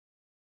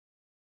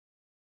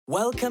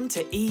Welcome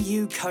to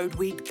EU Code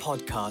Week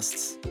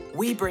podcasts.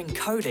 We bring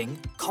coding,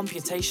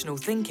 computational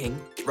thinking,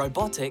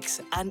 robotics,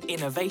 and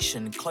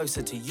innovation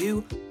closer to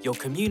you, your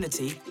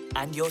community,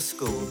 and your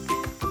school.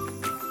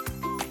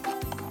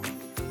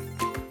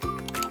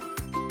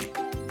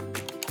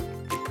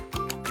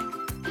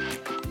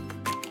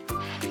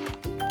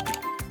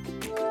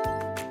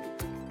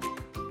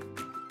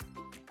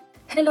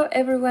 Hello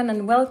everyone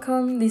and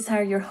welcome. These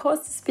are your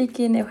hosts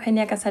speaking,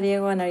 Eugenia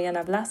Casariego and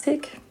Ariana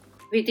Blasic.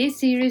 With this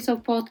series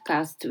of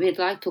podcasts, we'd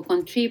like to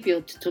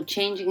contribute to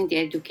changing the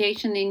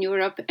education in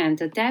Europe and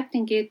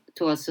adapting it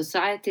to a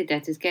society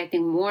that is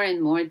getting more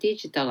and more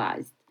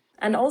digitalized.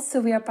 And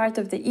also we are part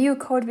of the EU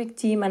Code Week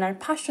team and are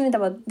passionate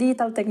about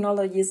digital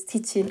technologies,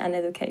 teaching and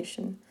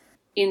education.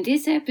 In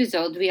this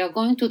episode, we are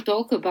going to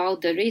talk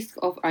about the risk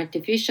of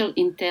artificial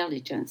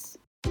intelligence.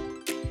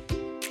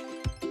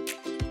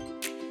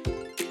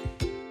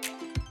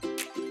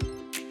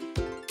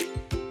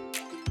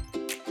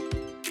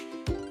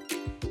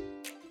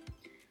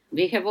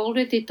 We have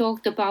already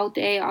talked about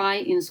AI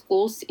in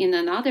schools in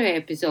another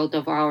episode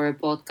of our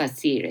podcast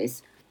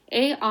series.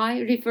 AI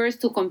refers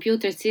to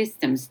computer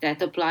systems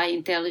that apply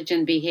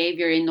intelligent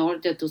behavior in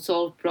order to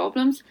solve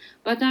problems,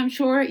 but I'm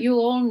sure you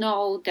all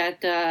know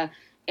that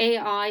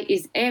AI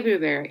is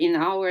everywhere in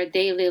our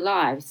daily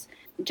lives.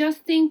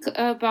 Just think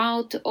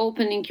about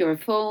opening your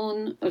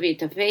phone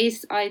with a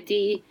Face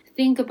ID,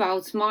 think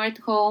about smart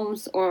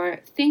homes,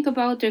 or think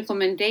about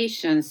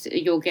recommendations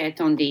you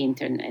get on the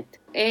internet.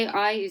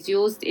 AI is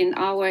used in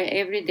our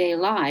everyday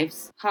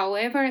lives.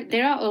 However,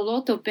 there are a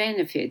lot of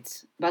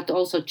benefits, but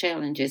also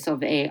challenges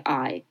of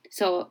AI.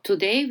 So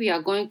today we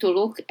are going to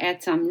look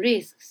at some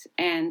risks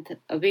and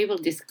we will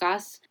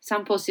discuss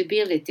some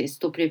possibilities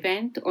to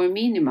prevent or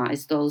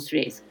minimize those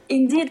risks.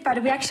 Indeed,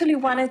 but we actually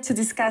wanted to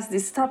discuss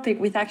this topic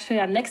with actually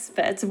an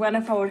expert, one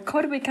of our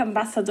Code Week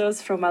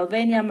ambassadors from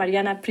Albania,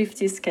 Mariana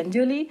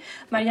Priftis-Skenduli.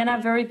 Mariana,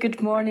 very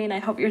good morning. I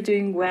hope you're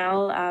doing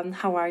well.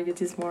 How are you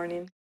this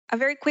morning?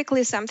 Very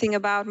quickly, something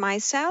about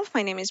myself.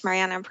 My name is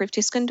Mariana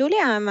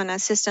Priftis-Skenduli. I'm an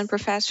assistant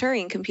professor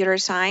in computer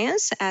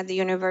science at the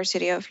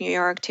University of New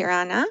York,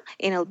 Tirana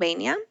in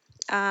Albania.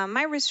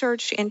 My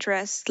research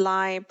interests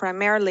lie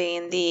primarily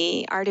in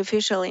the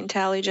artificial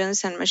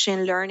intelligence and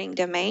machine learning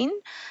domain,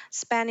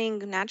 spanning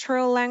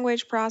natural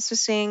language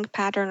processing,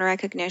 pattern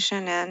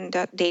recognition,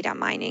 and data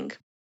mining.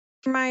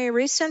 My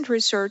recent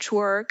research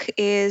work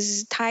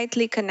is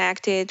tightly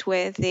connected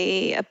with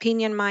the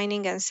opinion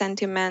mining and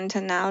sentiment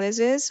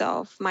analysis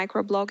of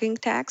microblogging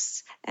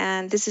texts.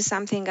 And this is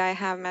something I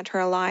have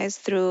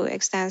materialized through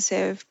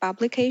extensive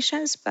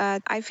publications,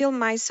 but I feel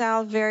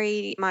myself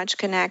very much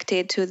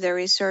connected to the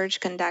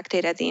research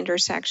conducted at the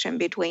intersection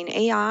between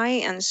AI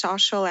and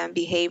social and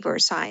behavior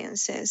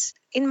sciences.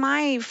 In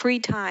my free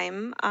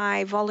time,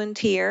 I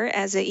volunteer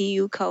as a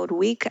EU Code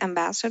Week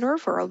ambassador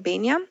for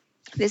Albania.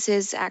 This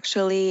is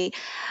actually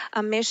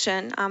a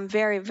mission I'm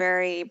very,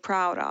 very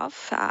proud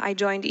of. I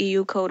joined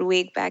EU Code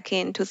Week back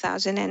in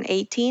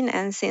 2018,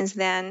 and since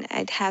then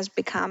it has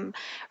become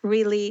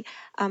really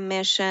a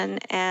mission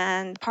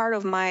and part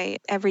of my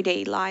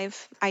everyday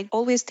life. I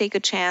always take a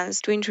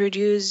chance to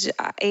introduce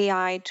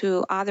AI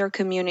to other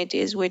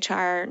communities which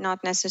are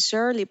not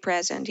necessarily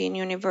present in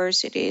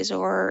universities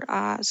or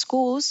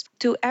schools,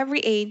 to every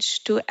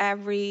age, to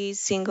every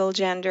single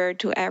gender,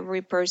 to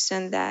every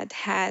person that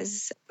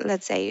has,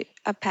 let's say,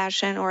 a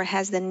passion or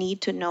has the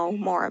need to know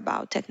more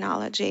about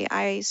technology.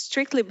 I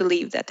strictly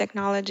believe that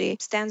technology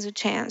stands a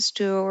chance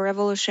to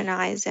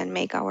revolutionize and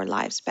make our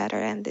lives better.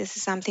 And this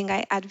is something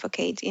I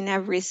advocate in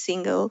every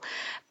single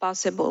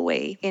possible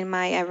way in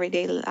my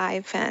everyday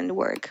life and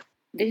work.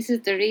 This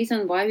is the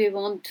reason why we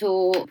want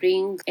to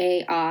bring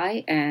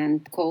AI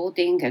and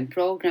coding and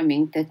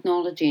programming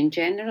technology in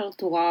general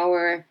to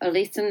our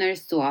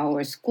listeners, to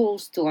our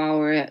schools, to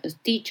our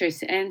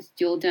teachers and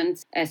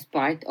students as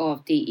part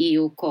of the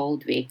EU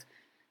Code Week.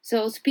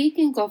 So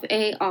speaking of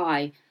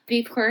AI,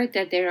 we've heard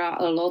that there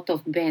are a lot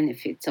of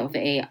benefits of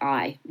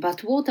AI,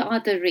 but what are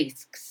the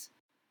risks?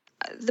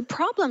 The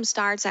problem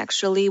starts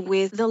actually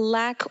with the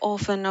lack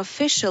of an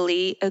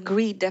officially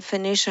agreed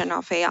definition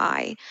of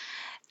AI.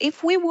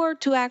 If we were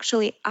to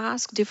actually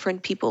ask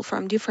different people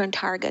from different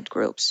target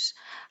groups,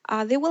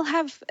 they will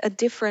have a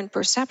different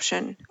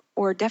perception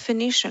or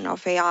definition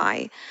of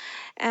AI.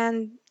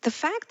 And the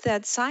fact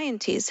that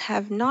scientists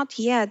have not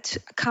yet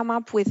come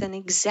up with an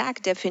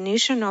exact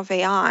definition of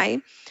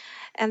AI,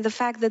 and the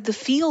fact that the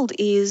field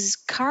is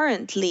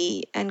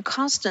currently and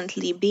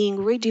constantly being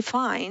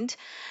redefined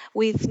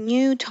with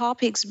new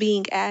topics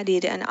being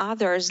added and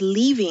others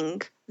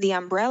leaving the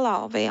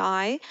umbrella of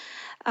AI,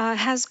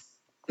 has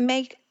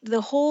made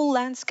the whole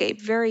landscape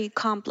very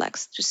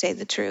complex, to say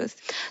the truth.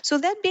 So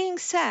that being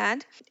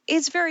said,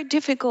 it's very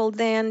difficult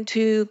then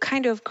to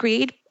kind of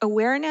create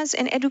awareness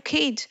and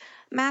educate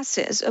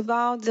masses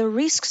about the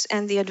risks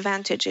and the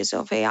advantages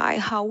of AI.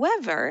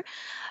 However,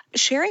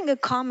 sharing a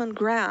common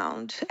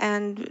ground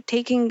and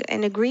taking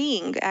and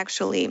agreeing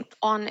actually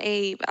on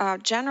a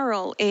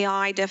general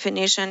AI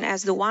definition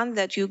as the one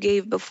that you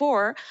gave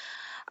before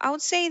I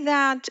would say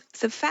that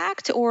the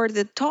fact or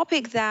the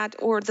topic that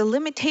or the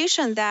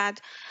limitation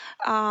that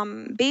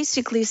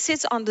basically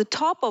sits on the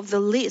top of the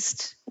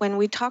list when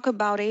we talk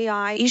about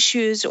AI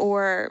issues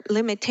or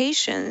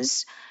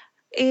limitations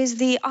is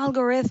the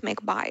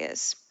algorithmic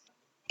bias.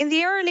 In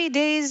the early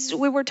days,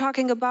 we were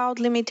talking about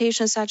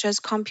limitations such as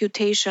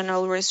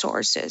computational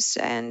resources,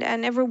 and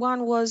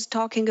everyone was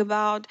talking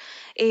about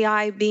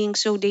AI being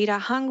so data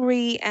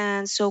hungry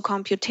and so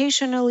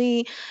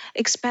computationally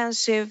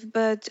expensive.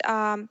 But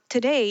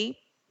today,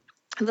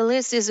 the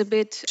list is a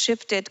bit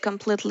shifted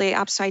completely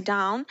upside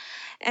down,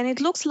 and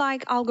it looks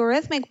like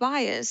algorithmic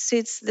bias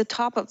sits the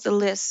top of the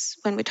list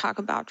when we talk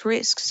about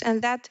risks,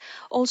 and that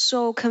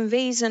also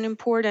conveys an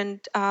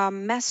important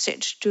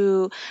message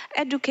to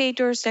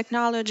educators,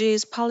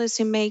 technologies,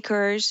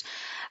 policymakers,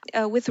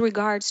 with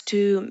regards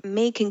to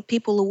making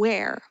people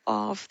aware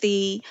of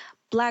the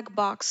black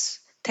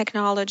box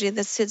technology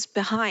that sits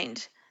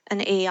behind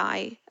an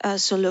AI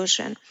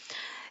solution.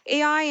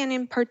 AI, and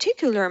in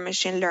particular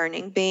machine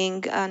learning,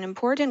 being an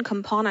important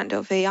component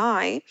of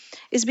AI,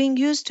 is being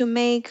used to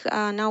make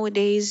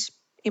nowadays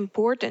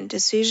important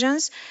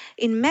decisions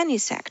in many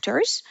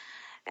sectors.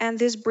 And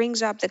this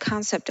brings up the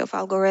concept of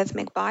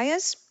algorithmic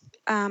bias.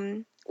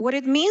 What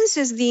it means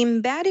is the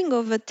embedding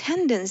of a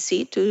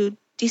tendency to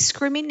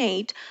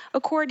discriminate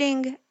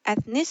according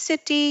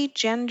ethnicity,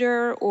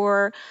 gender,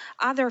 or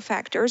other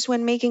factors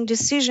when making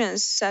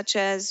decisions such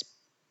as,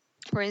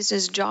 for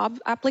instance, job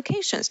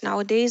applications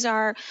nowadays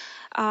are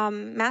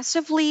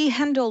massively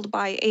handled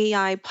by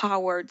AI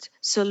powered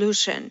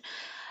solution.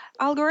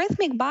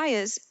 Algorithmic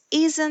bias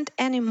isn't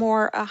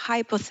anymore a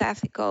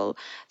hypothetical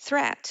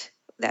threat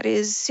that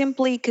is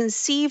simply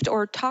conceived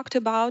or talked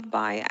about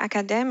by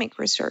academic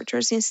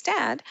researchers.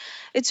 Instead,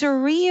 it's a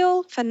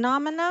real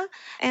phenomena.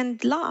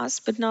 And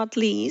last but not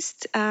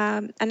least,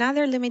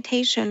 another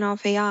limitation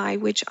of AI,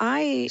 which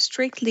I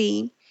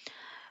strictly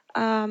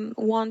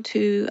want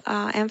to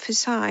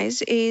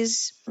emphasize,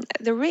 is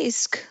the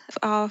risk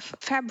of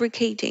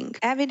fabricating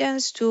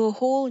evidence to a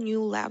whole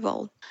new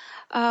level.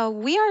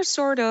 We are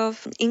sort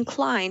of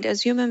inclined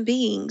as human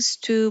beings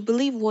to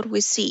believe what we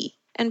see.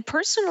 And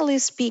personally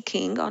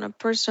speaking, on a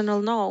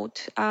personal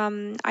note,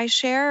 I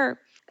share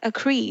a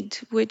creed,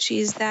 which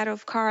is that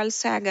of Carl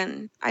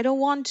Sagan. I don't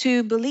want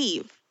to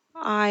believe,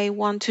 I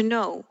want to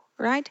know,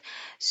 right?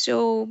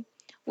 So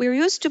we're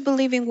used to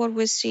believing what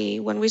we see.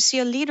 When we see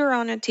a leader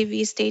on a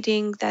TV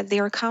stating that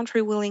their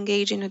country will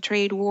engage in a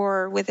trade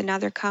war with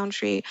another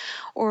country,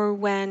 or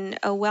when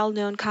a well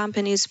known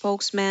company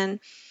spokesman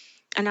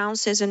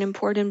announces an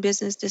important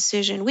business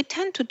decision, we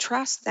tend to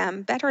trust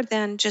them better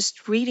than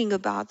just reading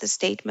about the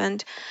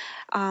statement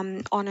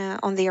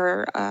on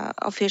their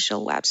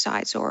official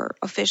websites or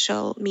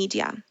official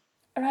media.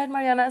 All right,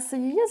 Mariana, so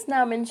you just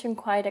now mentioned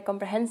quite a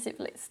comprehensive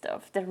list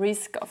of the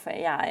risk of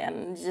AI,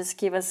 and just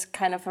give us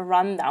kind of a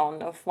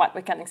rundown of what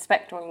we can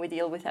expect when we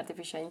deal with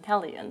artificial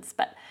intelligence.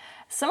 But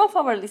some of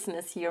our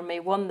listeners here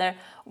may wonder,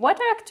 what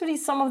are actually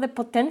some of the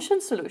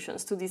potential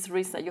solutions to these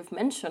risks that you've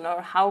mentioned,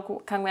 or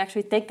how can we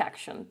actually take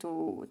action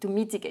to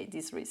mitigate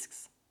these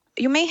risks?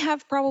 You may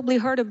have probably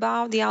heard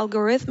about the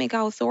algorithmic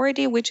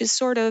authority, which is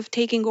sort of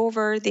taking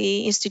over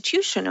the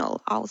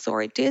institutional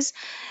authorities.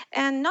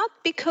 And not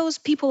because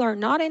people are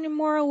not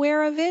anymore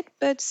aware of it,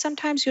 but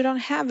sometimes you don't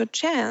have a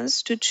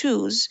chance to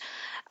choose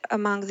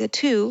among the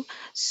two.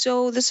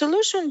 So the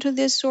solution to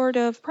this sort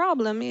of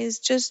problem is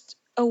just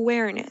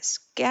awareness,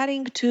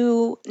 getting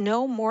to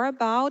know more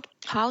about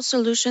how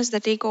solutions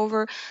that take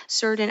over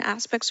certain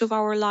aspects of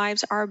our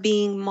lives are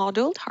being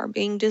modeled, are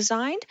being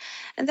designed,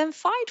 and then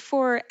fight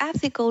for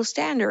ethical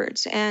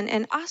standards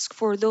and ask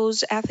for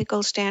those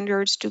ethical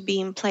standards to be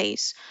in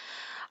place.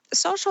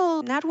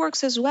 Social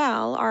networks as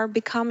well are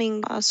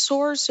becoming a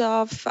source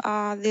of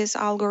this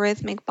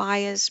algorithmic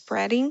bias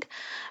spreading,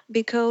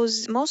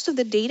 because most of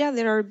the data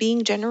that are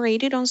being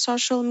generated on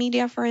social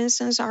media, for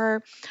instance,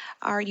 are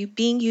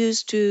being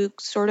used to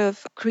sort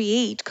of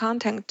create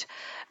content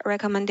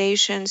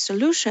recommendation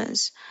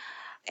solutions.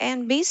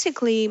 And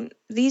basically,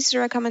 these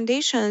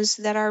recommendations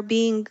that are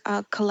being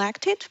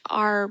collected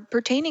are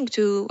pertaining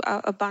to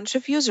a bunch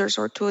of users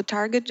or to a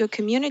target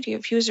community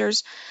of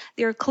users.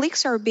 Their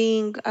clicks are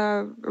being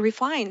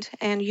refined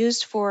and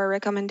used for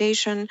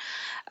recommendation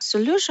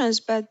solutions,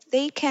 but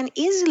they can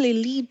easily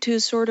lead to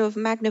sort of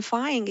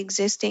magnifying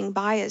existing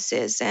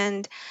biases.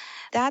 And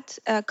that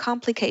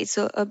complicates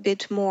a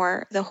bit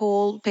more the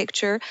whole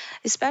picture,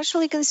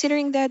 especially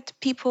considering that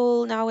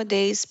people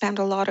nowadays spend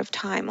a lot of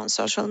time on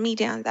social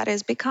media, and that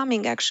is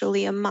becoming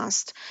actually a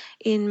must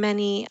in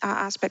many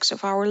aspects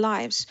of our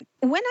lives.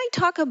 When I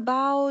talk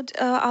about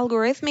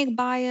algorithmic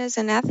bias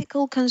and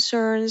ethical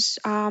concerns,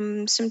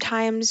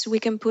 sometimes we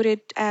can put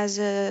it as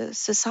a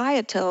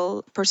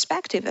societal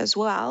perspective as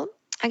well.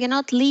 I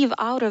cannot leave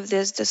out of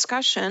this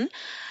discussion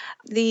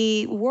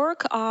the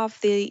work of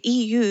the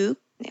EU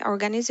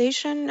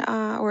organization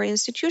or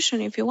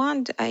institution, if you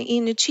want,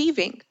 in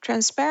achieving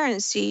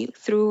transparency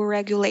through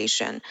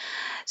regulation.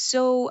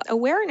 So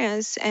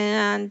awareness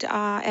and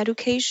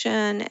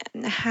education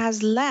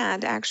has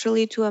led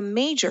actually to a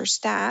major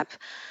step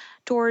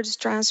towards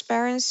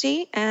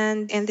transparency.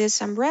 And in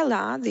this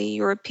umbrella, the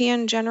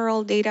European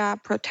General Data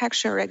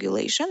Protection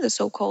Regulation, the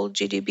so-called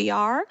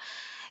GDPR,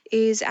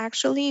 is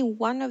actually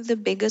one of the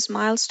biggest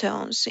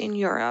milestones in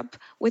Europe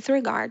with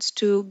regards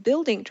to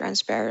building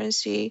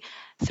transparency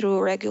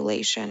through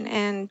regulation.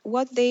 And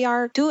what they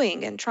are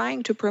doing and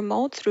trying to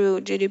promote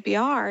through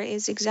GDPR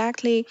is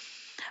exactly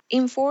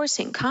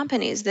enforcing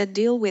companies that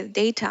deal with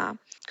data,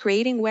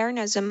 creating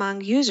awareness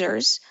among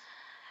users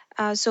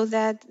so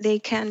that they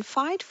can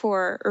fight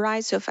for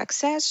rights of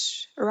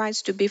access,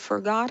 rights to be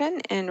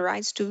forgotten, and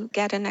rights to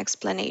get an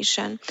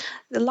explanation.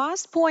 The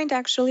last point,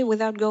 actually,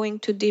 without going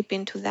too deep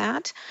into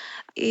that,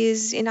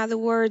 is, in other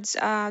words,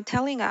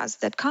 telling us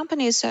that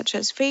companies such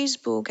as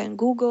Facebook and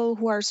Google,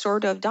 who are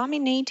sort of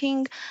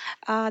dominating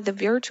the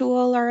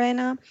virtual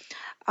arena,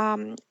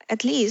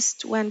 at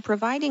least when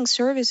providing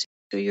service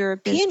to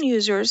European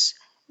users,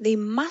 they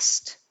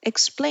must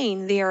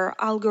explain their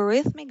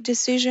algorithmic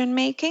decision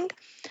making.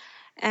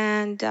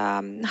 And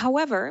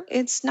however,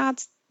 it's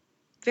not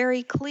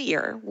very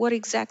clear what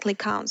exactly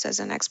counts as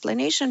an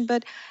explanation.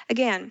 But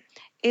again,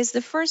 it's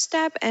the first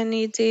step, and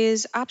it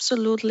is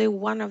absolutely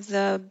one of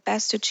the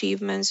best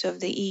achievements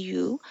of the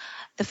EU,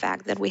 the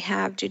fact that we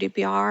have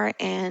GDPR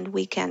and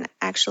we can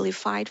actually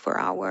fight for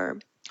our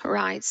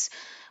rights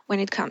when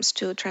it comes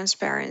to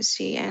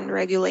transparency and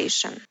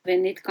regulation.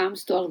 When it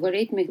comes to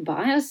algorithmic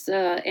bias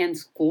and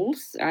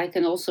schools, I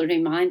can also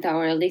remind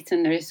our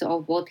listeners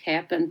of what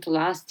happened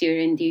last year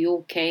in the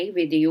UK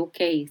with the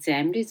UK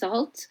exam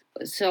results.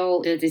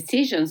 So the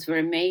decisions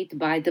were made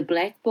by the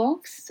black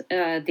box,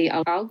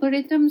 the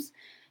algorithms,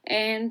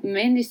 and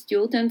many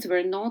students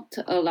were not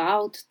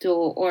allowed to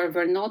or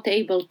were not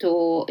able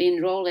to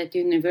enroll at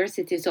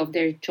universities of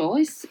their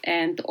choice,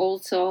 and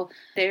also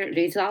their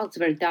results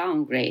were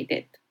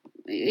downgraded.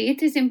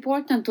 It is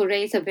important to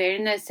raise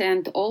awareness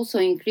and also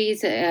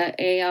increase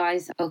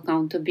AI's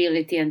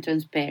accountability and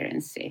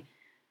transparency.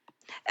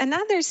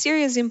 Another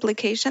serious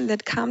implication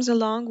that comes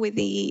along with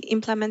the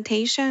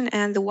implementation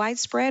and the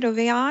widespread of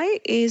AI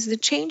is the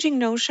changing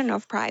notion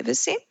of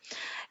privacy.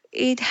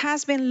 It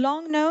has been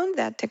long known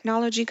that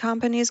technology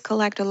companies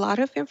collect a lot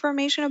of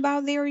information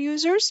about their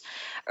users.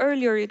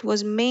 Earlier, it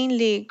was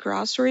mainly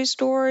grocery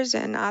stores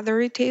and other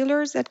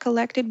retailers that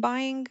collected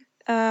buying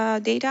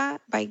data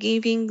by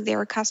giving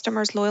their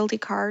customers loyalty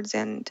cards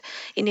and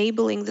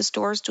enabling the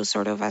stores to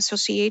sort of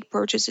associate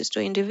purchases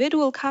to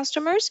individual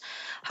customers.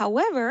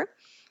 However,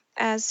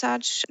 as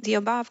such, the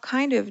above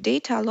kind of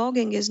data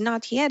logging is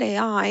not yet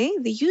AI.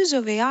 The use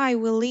of AI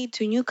will lead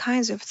to new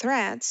kinds of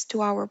threats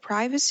to our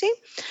privacy.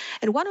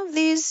 And one of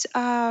these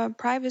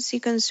privacy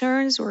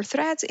concerns or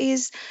threats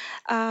is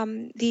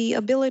the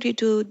ability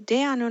to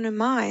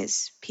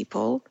de-anonymize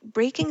people,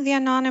 breaking the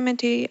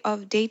anonymity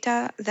of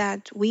data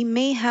that we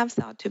may have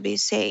thought to be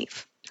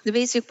safe. The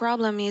basic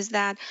problem is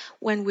that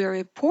when we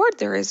report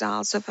the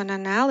results of an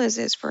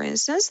analysis, for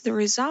instance, the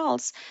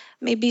results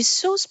may be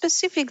so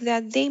specific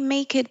that they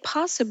make it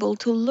possible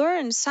to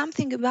learn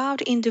something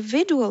about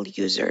individual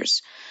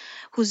users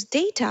whose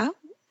data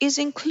is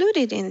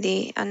included in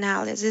the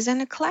analysis.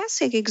 And a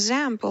classic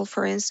example,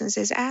 for instance,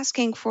 is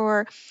asking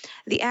for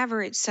the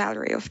average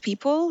salary of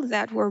people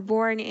that were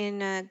born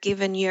in a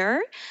given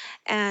year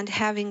and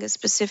having a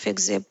specific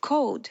zip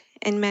code.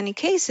 In many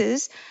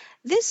cases,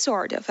 this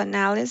sort of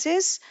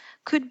analysis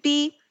could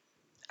be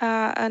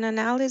an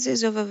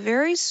analysis of a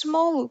very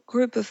small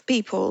group of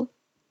people,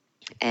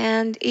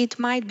 and it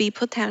might be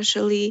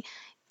potentially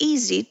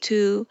easy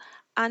to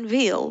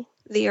unveil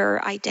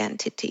their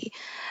identity.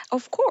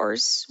 Of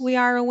course, we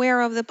are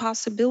aware of the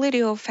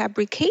possibility of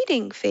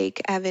fabricating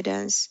fake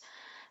evidence.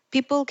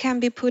 People can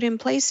be put in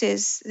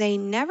places they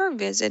never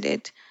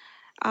visited,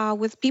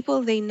 with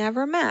people they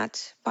never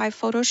met by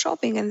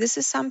photoshopping, and this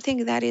is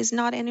something that is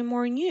not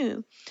anymore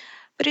new.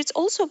 But it's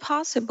also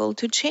possible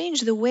to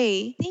change the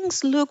way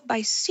things look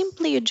by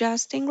simply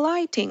adjusting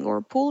lighting or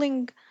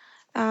pulling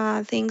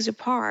things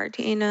apart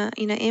in an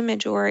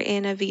image or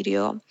in a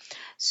video.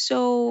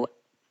 So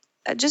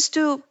just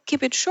to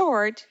keep it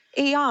short,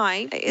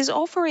 AI is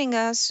offering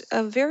us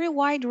a very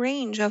wide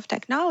range of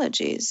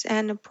technologies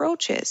and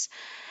approaches,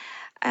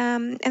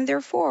 and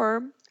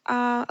therefore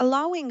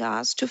allowing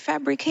us to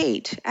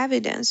fabricate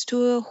evidence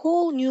to a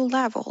whole new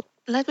level.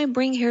 Let me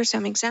bring here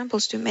some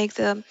examples to make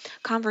the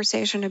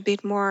conversation a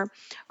bit more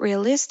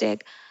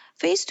realistic.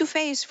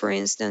 Face-to-face, for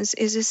instance,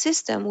 is a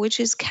system which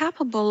is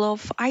capable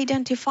of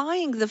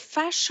identifying the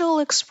facial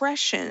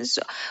expressions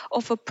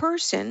of a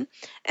person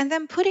and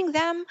then putting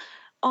them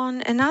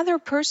on another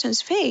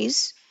person's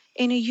face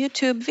in a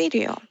YouTube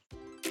video.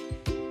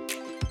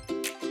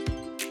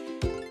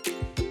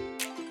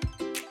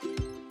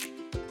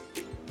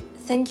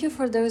 Thank you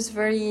for those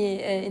very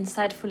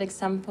insightful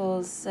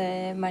examples,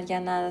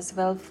 Mariana, as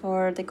well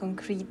for the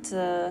concrete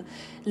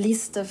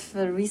list of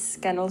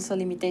risk and also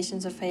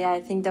limitations of AI.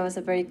 I think that was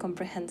a very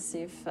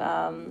comprehensive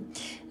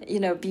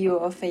view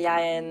of AI,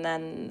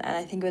 and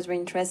I think it was very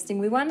interesting.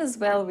 We want as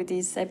well with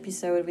this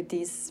episode, with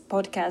this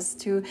podcast,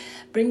 to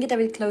bring it a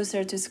bit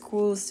closer to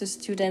schools, to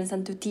students,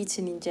 and to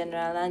teaching in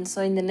general. And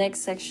so in the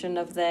next section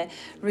of the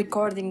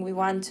recording, we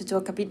want to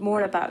talk a bit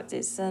more about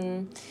this.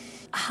 And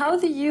how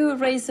do you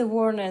raise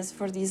awareness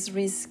for this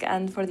risk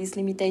and for these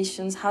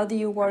limitations? How do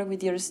you work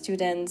with your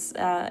students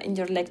in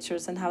your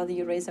lectures, and how do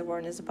you raise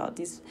awareness about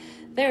this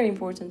very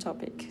important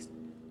topic?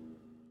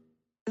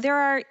 There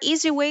are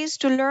easy ways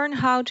to learn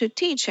how to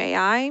teach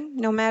AI,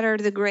 no matter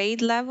the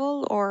grade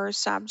level or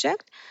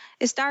subject.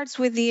 It starts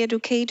with the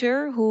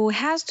educator, who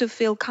has to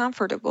feel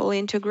comfortable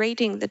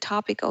integrating the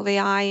topic of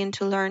AI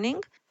into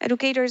learning.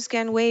 Educators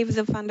can waive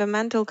the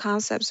fundamental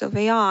concepts of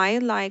AI,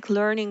 like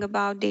learning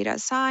about data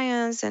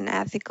science and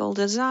ethical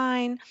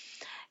design,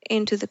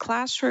 into the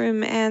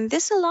classroom, and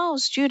this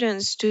allows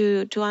students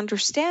to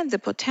understand the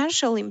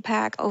potential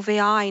impact of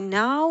AI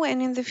now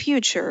and in the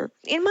future.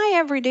 In my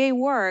everyday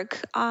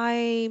work,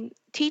 I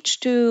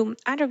teach to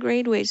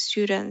undergraduate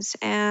students,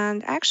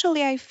 and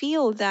actually I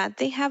feel that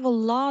they have a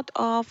lot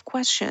of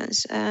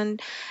questions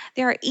and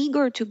they are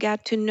eager to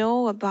get to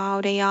know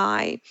about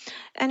AI.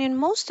 And in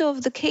most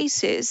of the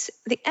cases,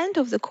 the end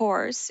of the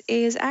course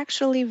is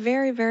actually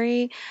very,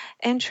 very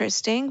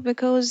interesting,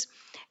 because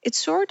it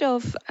sort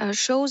of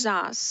shows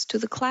us, to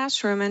the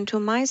classroom and to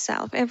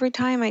myself, every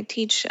time I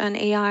teach an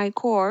AI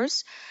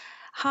course,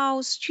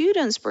 how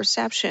students'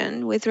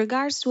 perception with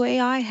regards to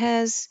AI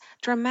has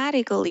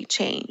dramatically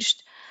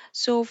changed.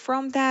 So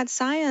from that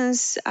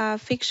science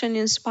fiction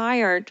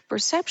inspired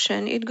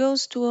perception, it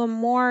goes to a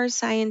more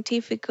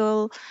scientific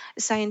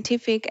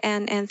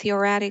and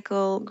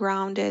theoretical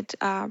grounded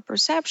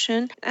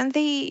perception. And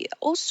they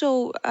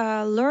also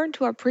learn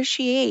to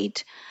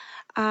appreciate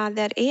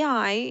that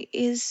AI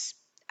is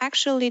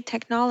actually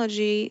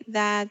technology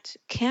that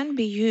can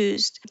be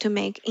used to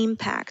make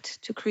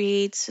impact, to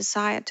create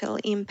societal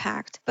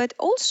impact. But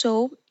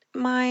also,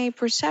 my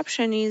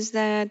perception is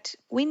that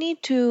we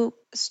need to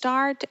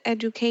start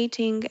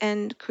educating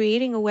and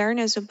creating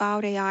awareness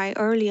about AI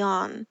early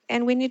on.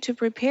 And we need to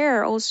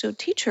prepare also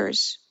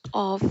teachers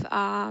of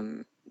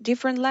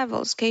different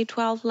levels,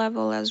 K-12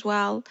 level as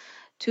well,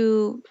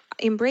 to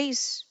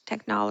embrace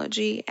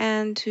technology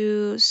and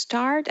to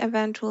start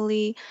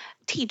eventually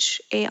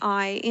teach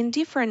AI in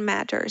different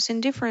matters,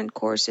 in different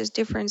courses,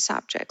 different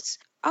subjects.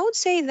 I would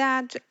say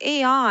that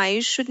AI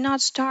should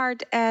not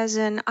start as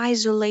an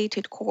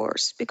isolated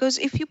course, because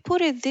if you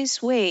put it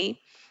this way,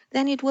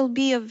 then it will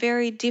be a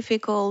very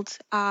difficult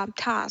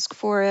task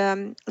for,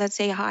 let's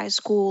say, a high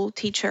school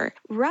teacher.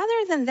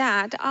 Rather than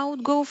that, I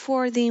would go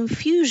for the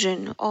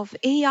infusion of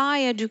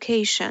AI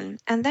education,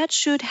 and that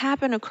should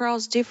happen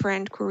across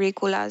different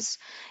curriculums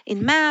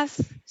in math,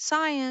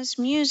 science,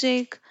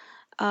 music,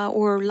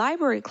 or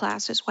library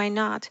classes. Why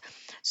not?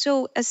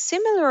 So, a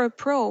similar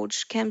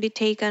approach can be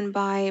taken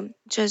by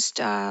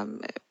just in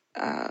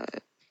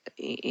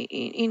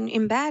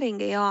embedding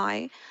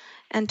AI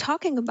and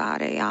talking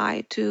about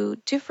AI to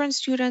different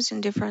students in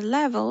different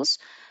levels,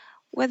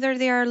 whether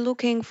they are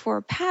looking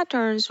for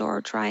patterns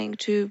or trying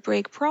to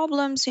break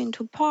problems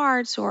into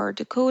parts or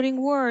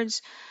decoding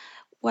words,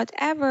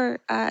 whatever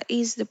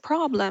is the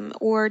problem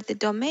or the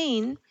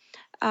domain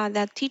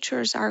that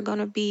teachers are going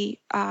to be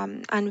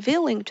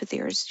unveiling to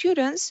their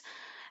students,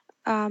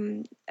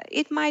 um,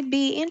 it might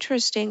be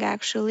interesting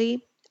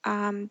actually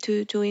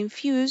to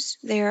infuse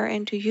there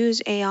and to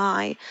use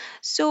AI.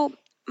 So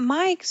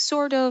my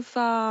sort of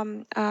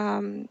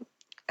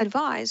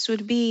advice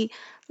would be,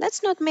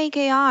 let's not make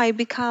AI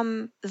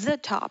become the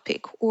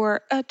topic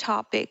or a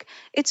topic.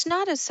 It's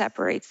not a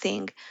separate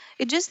thing.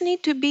 It just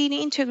needs to be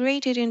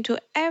integrated into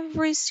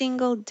every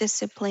single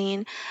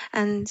discipline.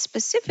 And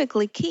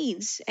specifically,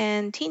 kids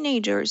and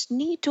teenagers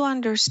need to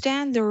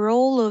understand the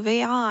role of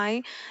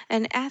AI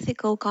and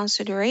ethical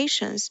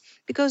considerations,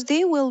 because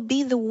they will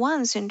be the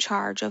ones in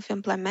charge of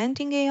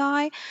implementing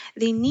AI.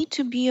 They need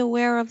to be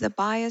aware of the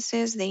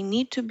biases, they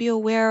need to be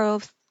aware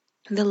of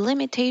the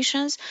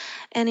limitations,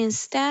 and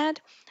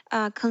instead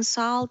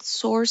consult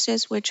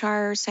sources which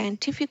are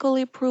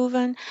scientifically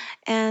proven,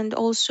 and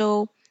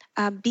also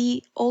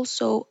be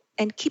also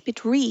and keep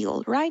it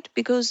real, right?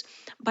 Because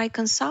by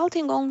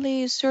consulting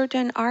only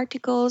certain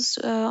articles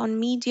on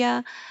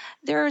media,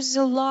 there's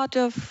a lot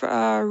of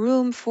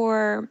room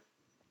for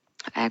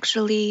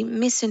actually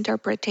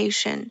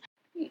misinterpretation.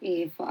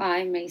 If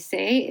I may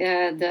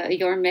say,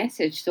 your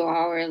message to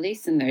our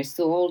listeners,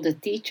 to all the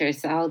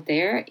teachers out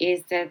there,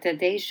 is that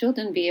they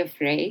shouldn't be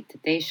afraid.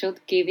 They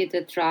should give it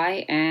a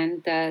try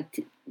and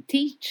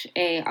teach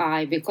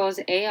AI, because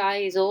AI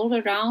is all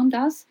around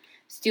us.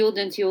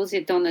 Students use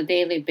it on a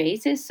daily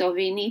basis, so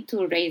we need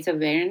to raise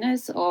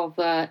awareness of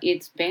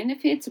its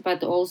benefits,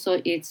 but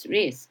also its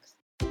risks.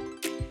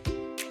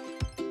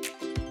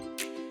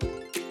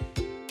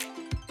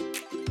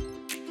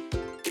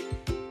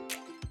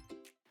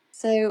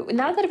 So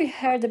now that we've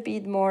heard a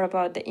bit more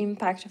about the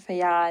impact of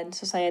AI in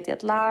society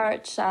at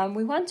large,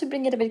 we want to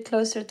bring it a bit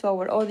closer to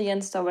our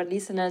audience, to our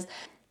listeners.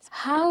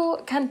 How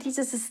can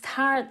teachers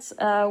start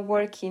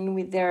working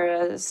with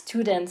their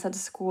students at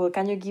school?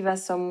 Can you give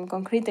us some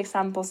concrete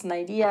examples and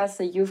ideas?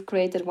 So you've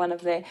created one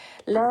of the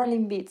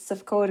learning bits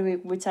of Code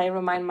Week, which I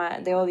remind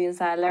the audience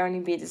that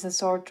learning bit is a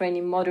short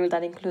training module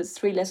that includes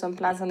 3 lesson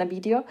plans and a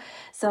video.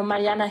 So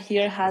Mariana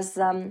here has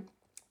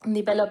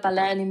develop a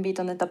learning bit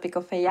on the topic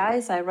of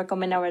AI. So I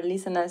recommend our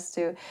listeners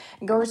to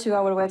go to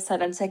our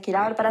website and check it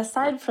out. But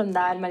aside from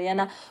that,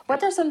 Mariana,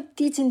 what are some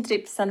teaching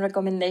tips and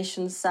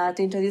recommendations to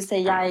introduce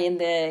AI in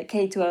the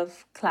K-12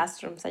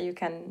 classrooms that you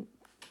can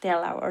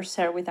tell or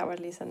share with our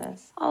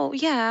listeners? Oh,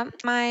 yeah.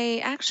 My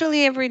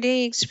actually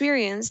everyday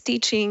experience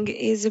teaching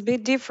is a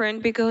bit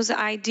different because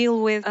I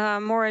deal with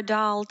more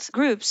adult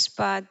groups,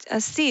 but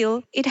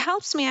still, it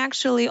helps me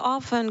actually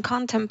often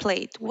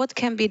contemplate what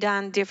can be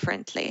done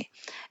differently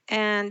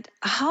and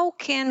how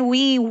can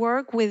we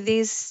work with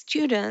these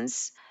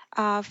students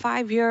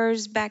 5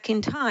 years back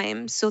in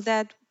time so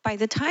that by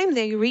the time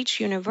they reach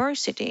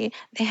university,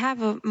 they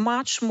have a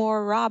much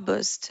more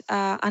robust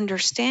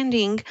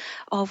understanding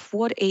of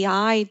what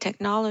AI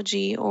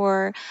technology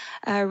or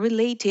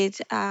related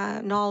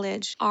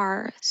knowledge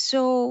are.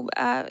 So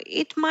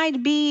it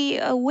might be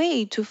a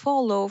way to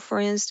follow, for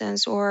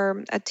instance,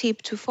 or a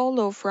tip to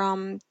follow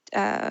from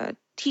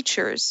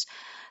teachers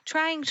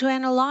trying to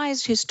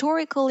analyze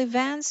historical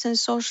events and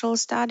social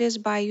studies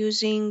by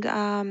using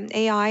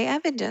AI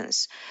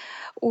evidence.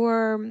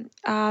 Or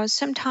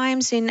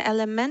sometimes in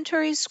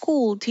elementary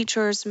school,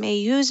 teachers may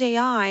use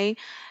AI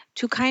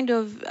to kind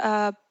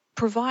of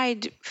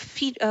provide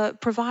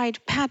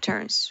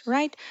patterns,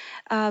 right?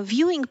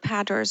 Viewing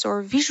patterns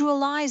or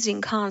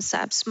visualizing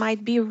concepts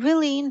might be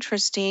really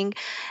interesting,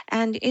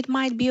 and it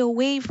might be a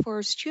way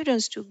for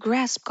students to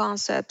grasp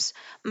concepts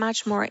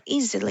much more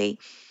easily.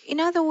 In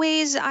other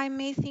ways, I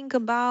may think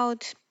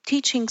about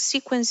teaching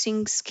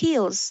sequencing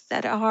skills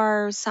that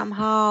are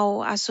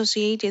somehow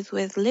associated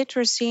with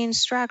literacy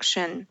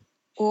instruction,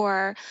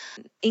 or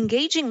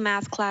engaging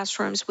math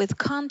classrooms with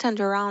content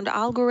around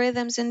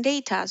algorithms and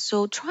data.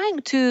 So, trying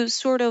to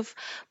sort of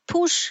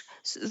push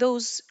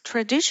those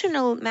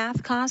traditional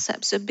math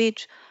concepts a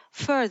bit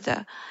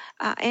further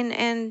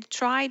and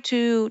try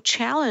to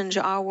challenge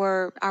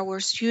our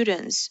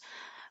students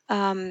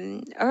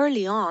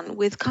early on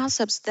with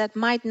concepts that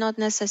might not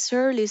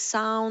necessarily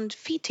sound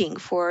fitting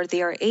for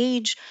their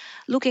age,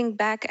 looking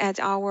back at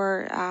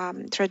our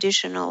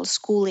traditional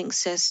schooling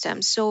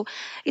system. So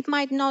it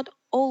might not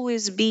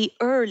always be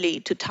early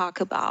to talk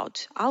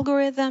about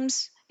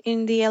algorithms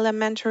in the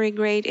elementary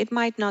grade. It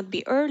might not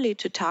be early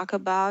to talk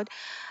about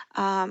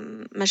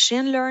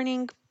machine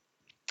learning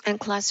and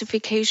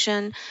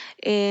classification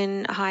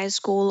in high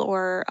school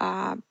or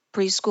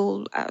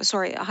preschool,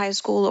 high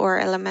school or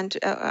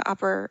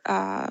upper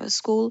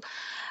school.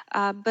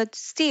 But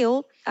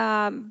still,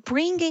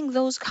 bringing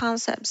those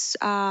concepts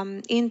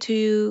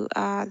into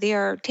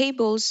their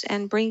tables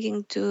and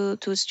bringing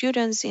to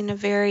students in a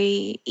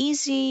very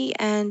easy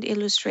and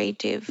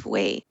illustrative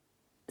way.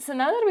 So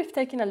now that we've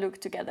taken a look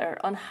together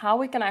on how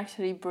we can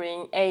actually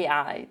bring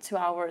AI to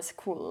our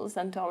schools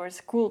and to our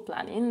school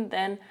planning,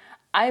 then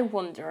I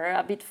wonder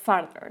a bit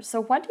further.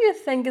 So what do you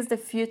think is the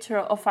future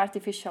of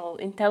artificial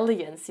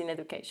intelligence in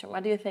education?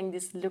 What do you think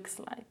this looks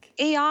like?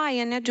 AI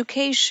and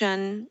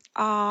education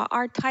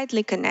are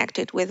tightly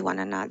connected with one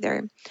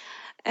another.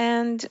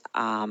 And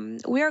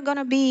we are going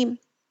to be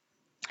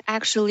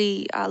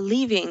actually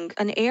leaving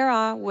an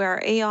era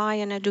where AI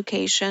and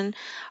education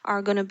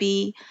are going to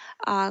be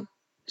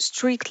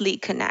strictly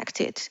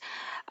connected.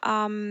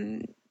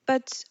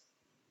 But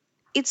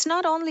it's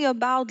not only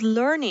about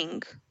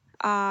learning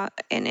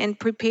and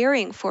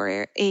preparing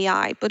for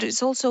AI, but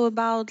it's also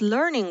about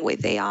learning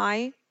with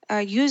AI,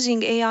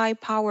 using AI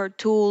powered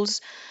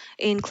tools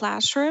in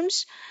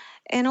classrooms,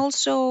 and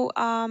also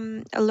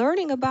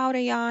learning about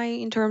AI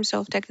in terms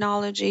of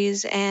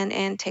technologies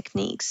and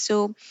techniques.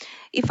 So,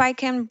 if I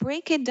can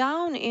break it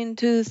down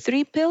into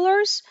 3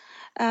 pillars,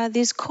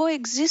 this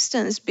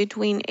coexistence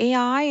between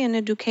AI and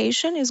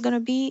education is going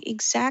to be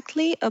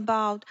exactly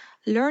about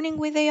learning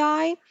with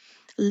AI,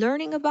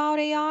 learning about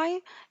AI,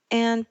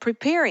 and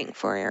preparing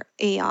for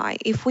AI.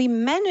 If we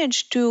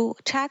manage to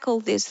tackle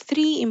these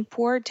 3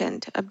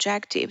 important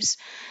objectives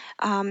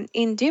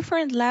in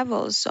different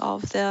levels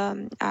of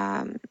the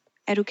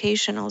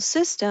educational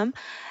system,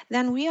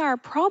 then we are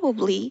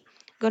probably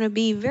going to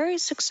be very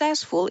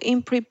successful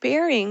in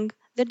preparing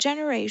the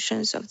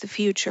generations of the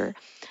future.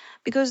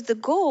 Because the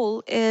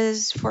goal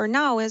is, for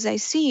now, as I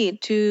see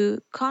it,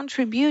 to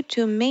contribute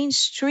to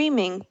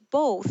mainstreaming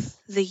both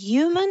the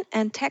human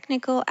and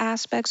technical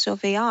aspects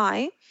of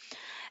AI.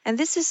 And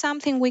this is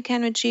something we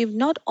can achieve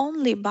not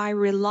only by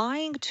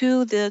relying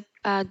to the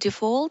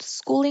default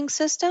schooling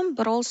system,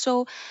 but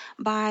also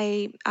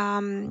by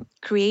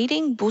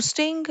creating,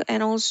 boosting,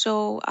 and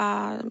also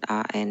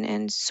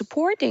and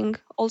supporting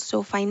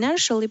also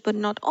financially, but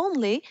not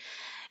only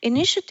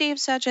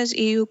initiatives such as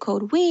EU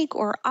Code Week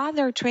or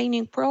other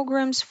training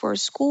programs for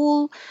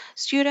school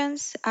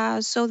students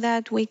so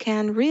that we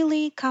can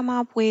really come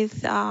up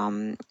with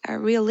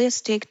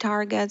realistic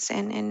targets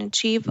and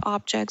achieve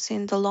objects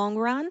in the long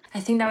run. I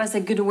think that was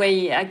a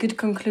good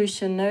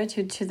conclusion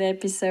to the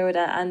episode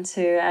and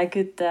to a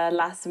good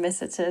last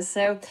messages.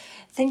 So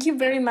thank you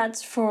very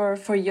much for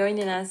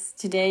joining us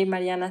today,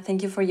 Mariana.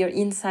 Thank you for your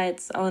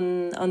insights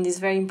on this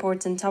very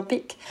important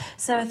topic.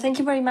 So thank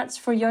you very much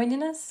for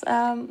joining us,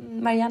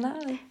 Mariana,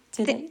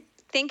 today.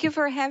 Thank you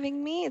for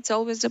having me. It's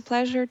always a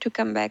pleasure to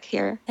come back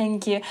here.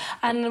 Thank you.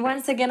 And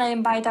once again, I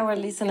invite our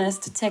listeners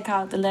to check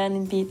out the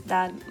learning bit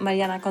that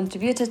Mariana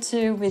contributed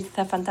to with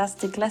the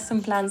fantastic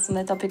lesson plans on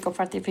the topic of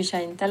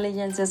artificial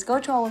intelligence. Just go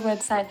to our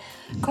website,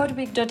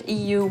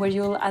 codeweek.eu, where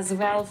you'll as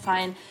well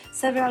find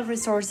several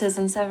resources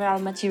and several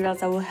materials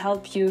that will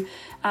help you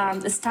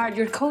start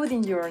your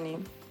coding journey.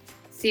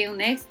 See you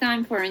next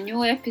time for a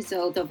new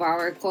episode of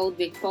our Code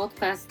Week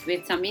podcast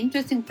with some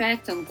interesting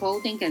facts on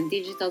coding and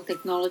digital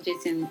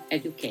technologies in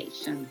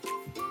education.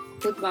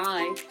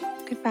 Goodbye.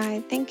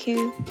 Goodbye. Thank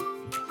you.